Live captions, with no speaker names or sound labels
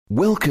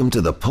Welcome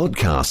to the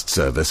podcast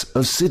service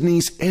of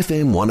Sydney's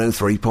FM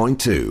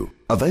 103.2,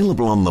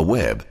 available on the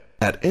web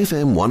at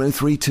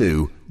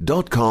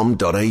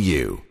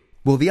fm1032.com.au.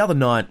 Well, the other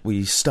night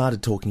we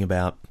started talking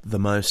about the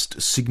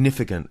most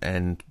significant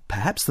and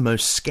perhaps the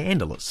most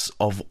scandalous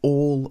of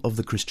all of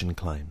the Christian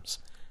claims.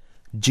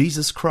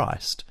 Jesus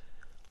Christ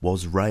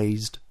was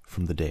raised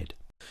from the dead.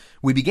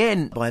 We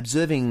began by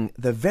observing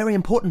the very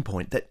important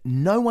point that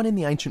no one in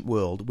the ancient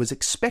world was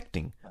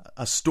expecting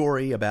a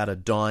story about a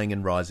dying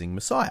and rising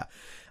Messiah.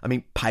 I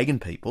mean, pagan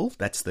people,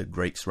 that's the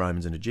Greeks,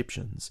 Romans and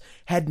Egyptians,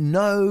 had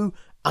no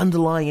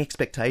underlying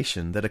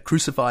expectation that a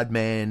crucified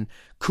man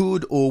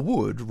could or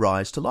would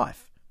rise to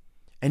life.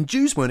 And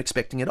Jews weren't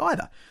expecting it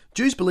either.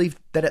 Jews believed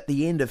that at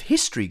the end of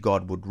history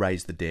God would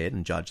raise the dead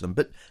and judge them,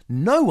 but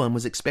no one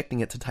was expecting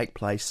it to take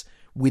place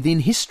within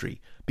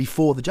history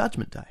before the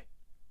judgment day.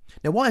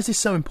 Now, why is this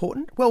so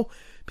important? Well,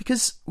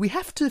 because we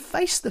have to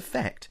face the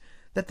fact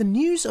that the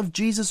news of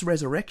Jesus'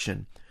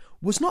 resurrection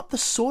was not the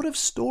sort of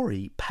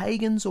story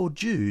pagans or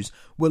Jews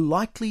were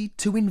likely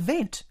to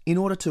invent in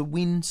order to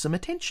win some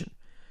attention.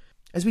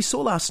 As we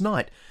saw last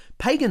night,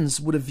 pagans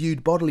would have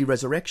viewed bodily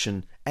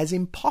resurrection as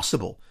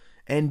impossible,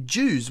 and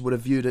Jews would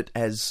have viewed it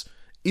as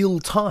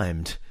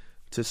ill-timed,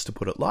 just to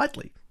put it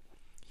lightly.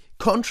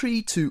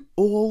 Contrary to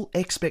all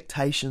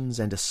expectations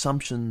and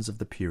assumptions of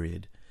the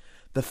period,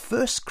 the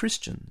first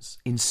Christians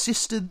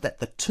insisted that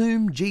the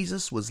tomb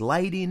Jesus was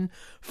laid in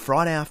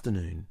Friday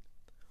afternoon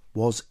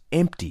was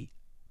empty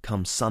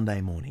come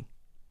Sunday morning.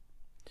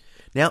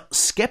 Now,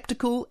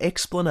 skeptical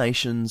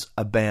explanations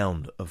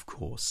abound, of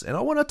course, and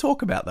I want to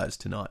talk about those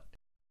tonight.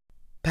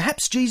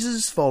 Perhaps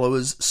Jesus'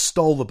 followers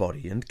stole the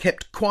body and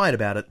kept quiet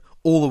about it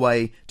all the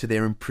way to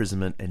their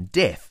imprisonment and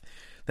death.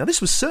 Now,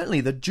 this was certainly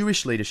the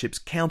Jewish leadership's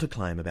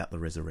counterclaim about the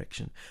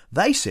resurrection.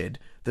 They said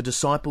the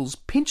disciples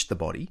pinched the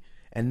body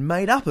and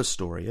made up a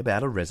story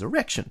about a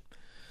resurrection.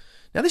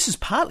 Now, this is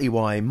partly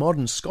why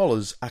modern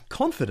scholars are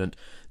confident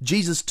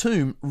Jesus'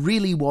 tomb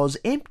really was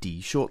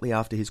empty shortly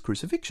after his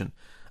crucifixion.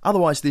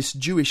 Otherwise, this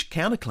Jewish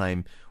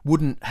counterclaim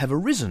wouldn't have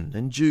arisen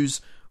and Jews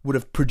would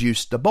have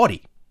produced a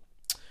body.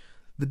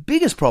 The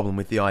biggest problem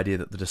with the idea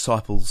that the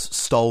disciples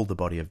stole the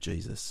body of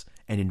Jesus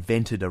and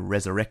invented a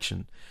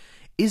resurrection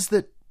is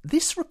that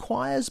this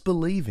requires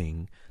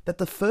believing that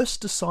the first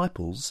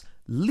disciples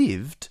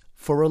lived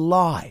for a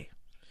lie.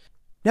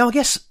 Now, I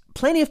guess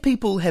plenty of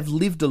people have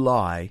lived a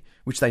lie,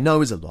 which they know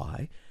is a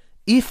lie,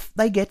 if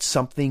they get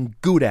something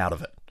good out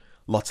of it.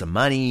 Lots of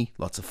money,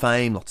 lots of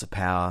fame, lots of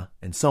power,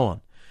 and so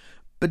on.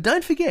 But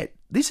don't forget,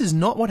 this is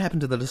not what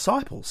happened to the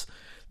disciples.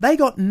 They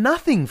got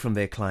nothing from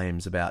their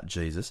claims about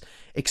Jesus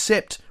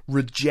except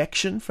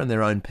rejection from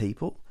their own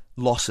people,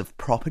 loss of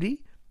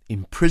property,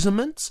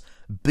 imprisonments,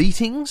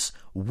 beatings,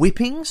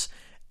 whippings,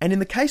 and in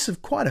the case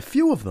of quite a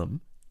few of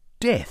them,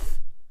 death.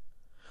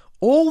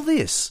 All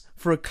this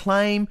for a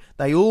claim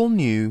they all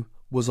knew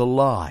was a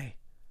lie.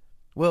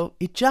 Well,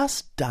 it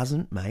just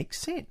doesn't make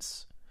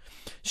sense.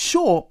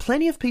 Sure,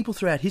 plenty of people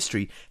throughout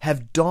history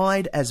have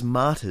died as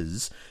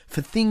martyrs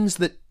for things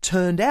that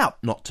turned out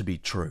not to be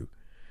true.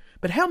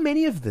 But how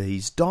many of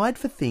these died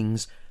for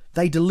things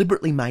they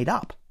deliberately made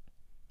up?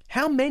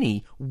 How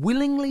many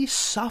willingly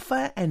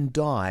suffer and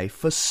die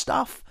for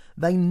stuff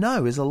they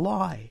know is a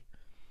lie?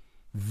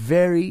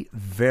 Very,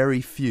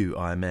 very few,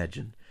 I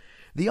imagine.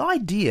 The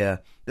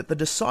idea that the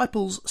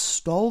disciples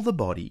stole the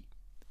body,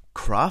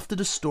 crafted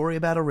a story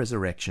about a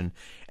resurrection,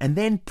 and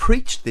then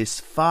preached this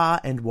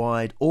far and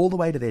wide all the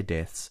way to their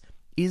deaths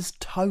is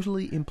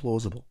totally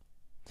implausible.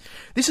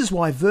 This is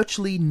why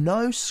virtually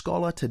no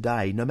scholar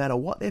today, no matter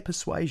what their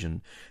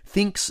persuasion,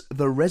 thinks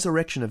the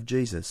resurrection of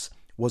Jesus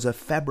was a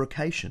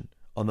fabrication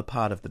on the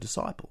part of the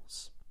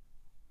disciples.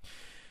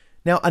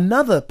 Now,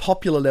 another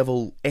popular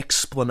level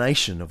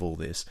explanation of all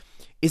this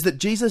is that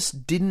Jesus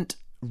didn't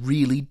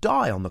really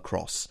die on the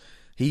cross.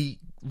 He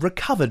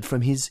recovered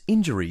from his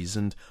injuries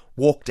and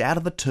walked out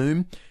of the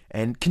tomb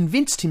and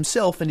convinced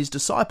himself and his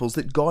disciples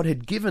that God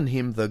had given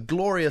him the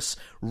glorious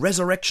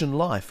resurrection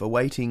life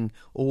awaiting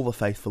all the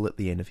faithful at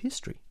the end of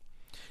history.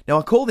 Now,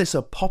 I call this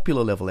a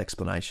popular level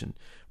explanation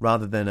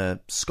rather than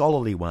a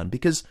scholarly one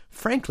because,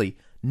 frankly,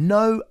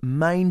 no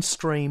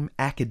mainstream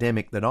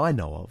academic that I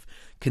know of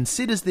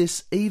considers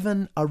this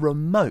even a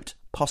remote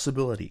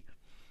possibility.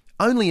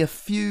 Only a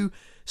few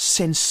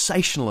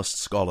sensationalist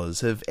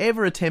scholars have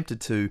ever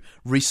attempted to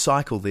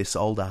recycle this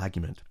old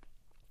argument.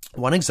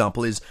 One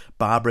example is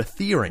Barbara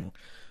Thiering,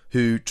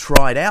 who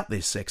tried out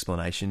this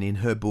explanation in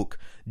her book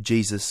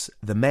Jesus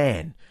the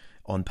Man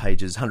on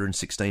pages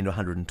 116 to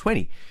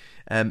 120.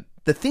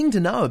 The thing to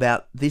know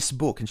about this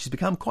book, and she's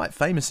become quite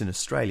famous in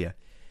Australia,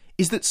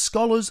 is that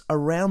scholars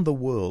around the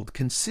world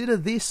consider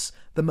this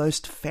the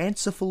most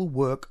fanciful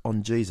work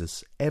on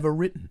Jesus ever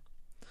written.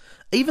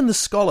 Even the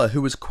scholar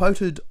who was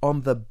quoted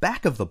on the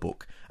back of the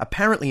book,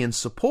 apparently in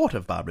support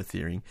of Barbara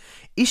Thiering,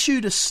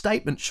 issued a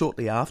statement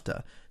shortly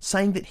after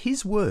saying that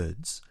his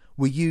words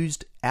were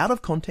used out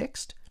of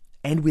context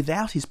and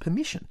without his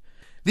permission.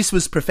 This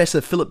was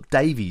Professor Philip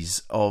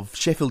Davies of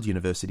Sheffield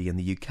University in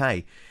the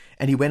UK,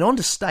 And he went on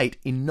to state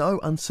in no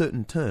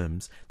uncertain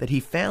terms that he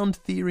found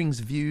Thiering's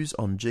views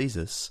on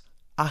Jesus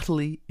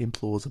utterly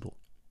implausible.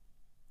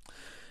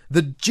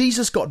 The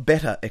Jesus got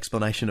better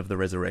explanation of the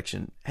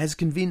resurrection has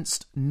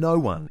convinced no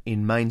one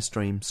in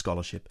mainstream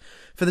scholarship,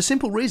 for the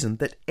simple reason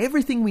that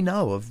everything we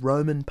know of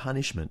Roman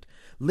punishment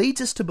leads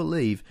us to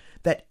believe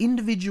that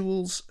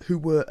individuals who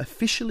were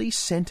officially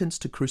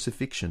sentenced to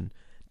crucifixion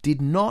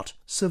did not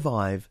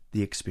survive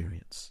the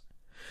experience.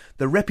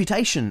 The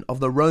reputation of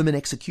the Roman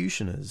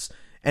executioners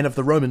and of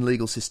the Roman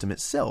legal system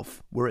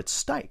itself were at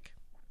stake.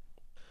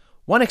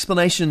 One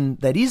explanation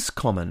that is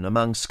common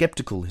among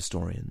sceptical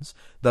historians,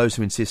 those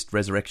who insist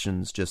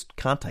resurrections just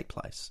can't take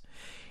place,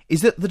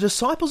 is that the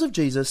disciples of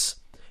Jesus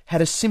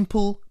had a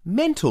simple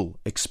mental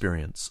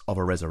experience of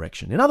a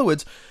resurrection. In other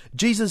words,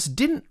 Jesus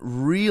didn't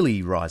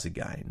really rise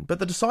again, but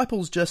the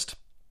disciples just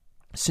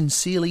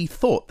sincerely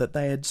thought that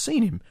they had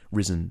seen him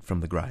risen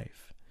from the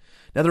grave.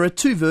 Now, there are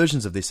two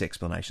versions of this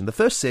explanation. The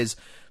first says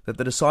that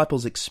the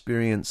disciples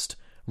experienced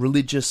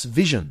religious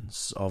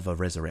visions of a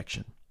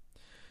resurrection.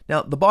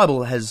 Now, the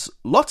Bible has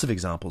lots of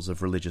examples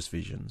of religious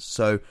visions,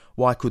 so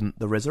why couldn't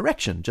the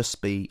resurrection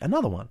just be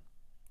another one?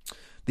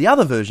 The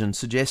other version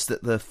suggests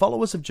that the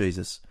followers of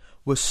Jesus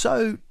were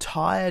so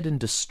tired and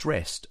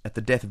distressed at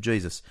the death of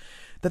Jesus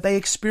that they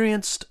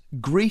experienced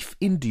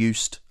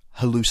grief-induced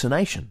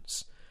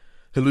hallucinations.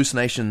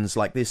 Hallucinations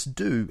like this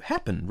do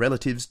happen.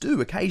 Relatives do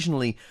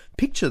occasionally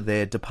picture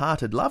their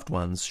departed loved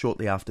ones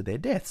shortly after their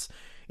deaths.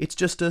 It's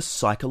just a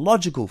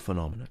psychological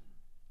phenomenon.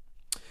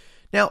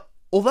 Now,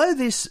 although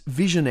this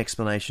vision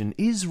explanation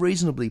is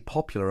reasonably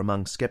popular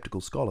among skeptical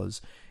scholars,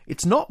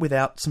 it's not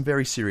without some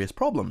very serious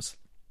problems.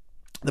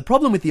 The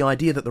problem with the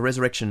idea that the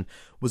resurrection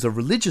was a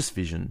religious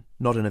vision,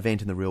 not an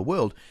event in the real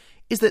world,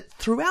 is that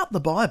throughout the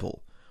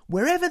Bible,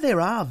 wherever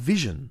there are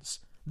visions,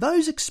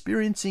 those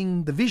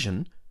experiencing the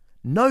vision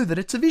know that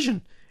it's a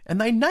vision, and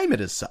they name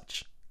it as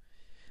such.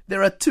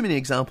 There are too many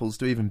examples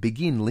to even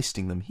begin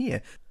listing them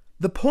here.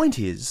 The point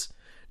is,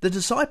 the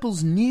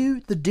disciples knew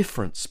the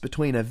difference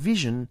between a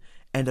vision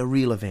and a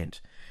real event.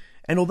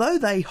 And although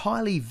they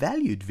highly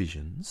valued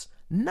visions,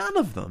 none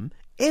of them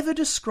ever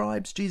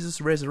describes Jesus'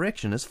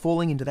 resurrection as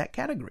falling into that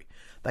category.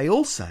 They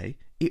all say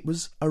it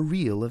was a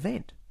real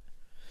event.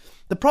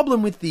 The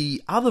problem with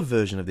the other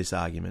version of this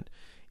argument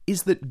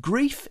is that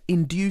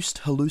grief-induced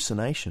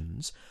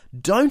hallucinations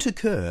don't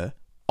occur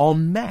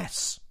en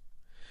masse.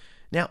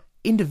 Now,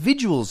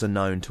 individuals are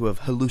known to have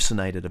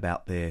hallucinated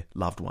about their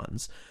loved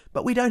ones,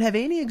 but we don't have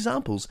any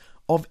examples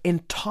of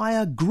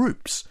entire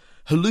groups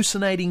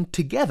hallucinating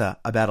together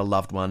about a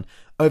loved one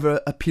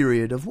over a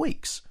period of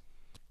weeks.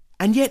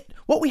 And yet,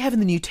 what we have in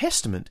the New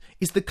Testament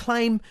is the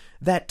claim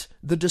that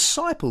the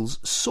disciples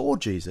saw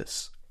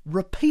Jesus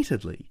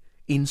repeatedly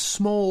in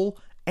small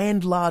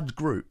and large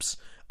groups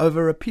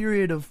over a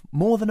period of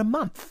more than a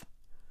month.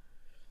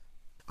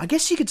 I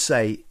guess you could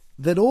say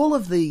that all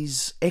of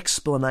these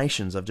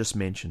explanations I've just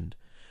mentioned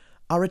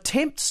are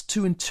attempts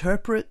to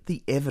interpret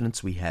the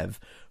evidence we have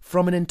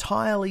from an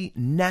entirely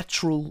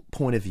natural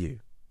point of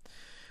view.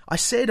 I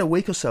said a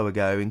week or so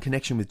ago in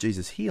connection with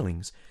Jesus'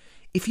 healings,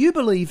 if you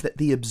believe that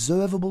the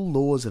observable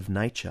laws of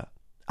nature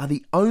are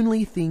the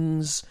only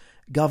things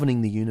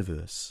governing the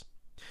universe,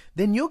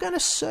 then you're going to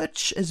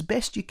search as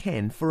best you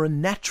can for a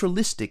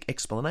naturalistic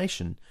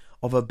explanation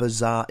of a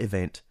bizarre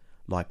event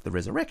like the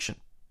resurrection.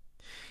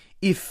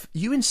 If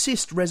you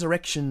insist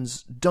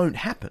resurrections don't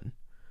happen,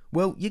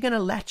 well, you're going to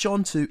latch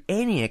on to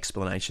any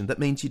explanation that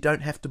means you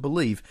don't have to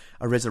believe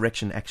a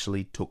resurrection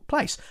actually took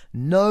place.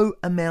 No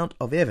amount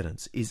of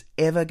evidence is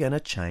ever going to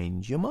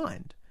change your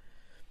mind.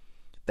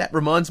 That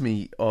reminds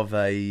me of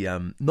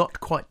a not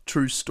quite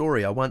true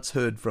story I once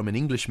heard from an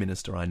English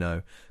minister I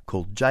know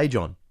called J.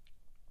 John.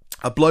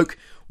 A bloke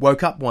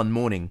woke up one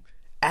morning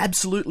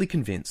absolutely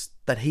convinced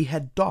that he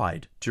had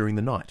died during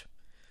the night.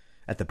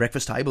 At the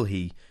breakfast table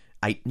he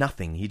ate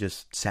nothing, he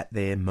just sat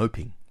there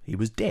moping. He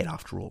was dead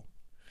after all.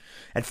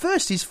 At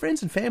first his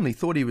friends and family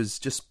thought he was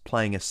just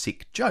playing a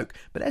sick joke,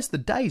 but as the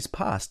days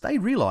passed they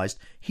realised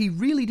he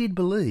really did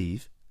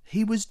believe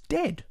he was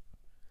dead.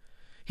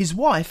 His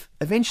wife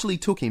eventually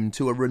took him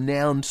to a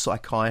renowned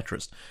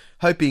psychiatrist,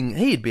 hoping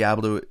he'd be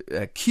able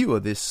to cure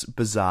this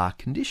bizarre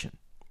condition.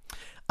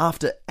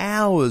 After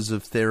hours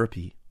of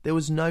therapy, there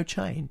was no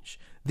change.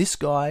 This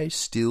guy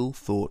still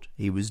thought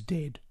he was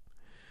dead.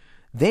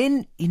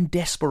 Then, in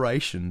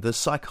desperation, the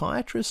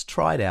psychiatrist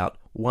tried out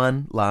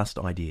one last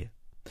idea.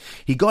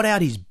 He got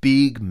out his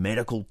big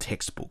medical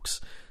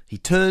textbooks. He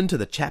turned to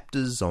the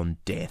chapters on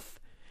death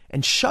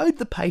and showed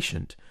the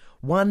patient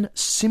one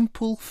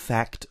simple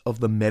fact of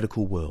the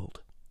medical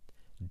world.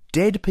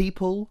 Dead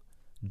people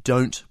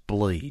don't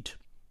bleed.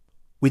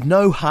 With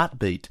no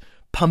heartbeat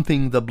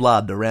pumping the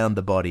blood around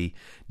the body,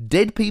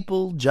 dead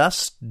people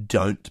just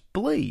don't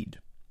bleed.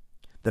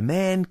 The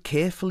man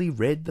carefully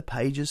read the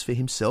pages for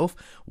himself,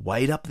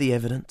 weighed up the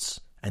evidence,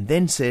 and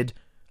then said,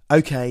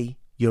 "Okay,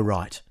 you're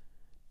right.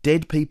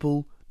 Dead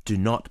people do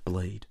not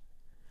bleed."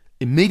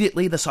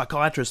 Immediately, the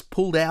psychiatrist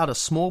pulled out a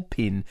small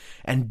pin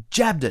and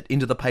jabbed it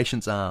into the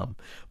patient's arm.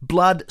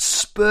 Blood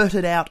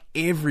spurted out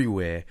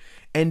everywhere,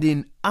 and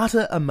in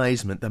utter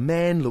amazement, the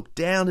man looked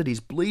down at his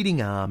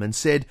bleeding arm and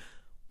said,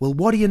 "Well,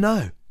 what do you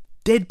know?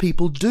 Dead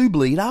people do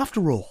bleed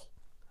after all."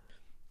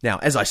 Now,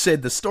 as I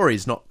said, the story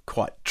is not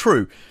quite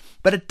true,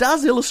 but it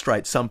does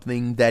illustrate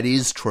something that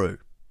is true.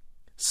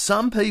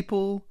 Some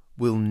people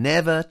will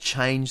never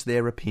change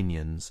their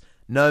opinions,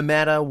 no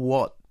matter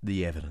what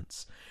the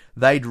evidence.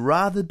 They'd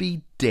rather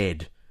be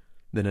dead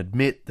than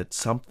admit that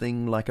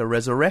something like a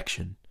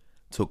resurrection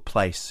took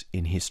place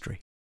in history.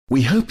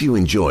 We hope you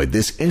enjoyed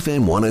this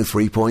FM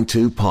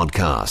 103.2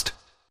 podcast.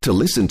 To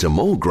listen to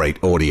more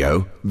great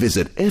audio,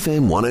 visit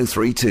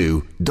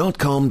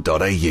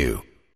fm1032.com.au.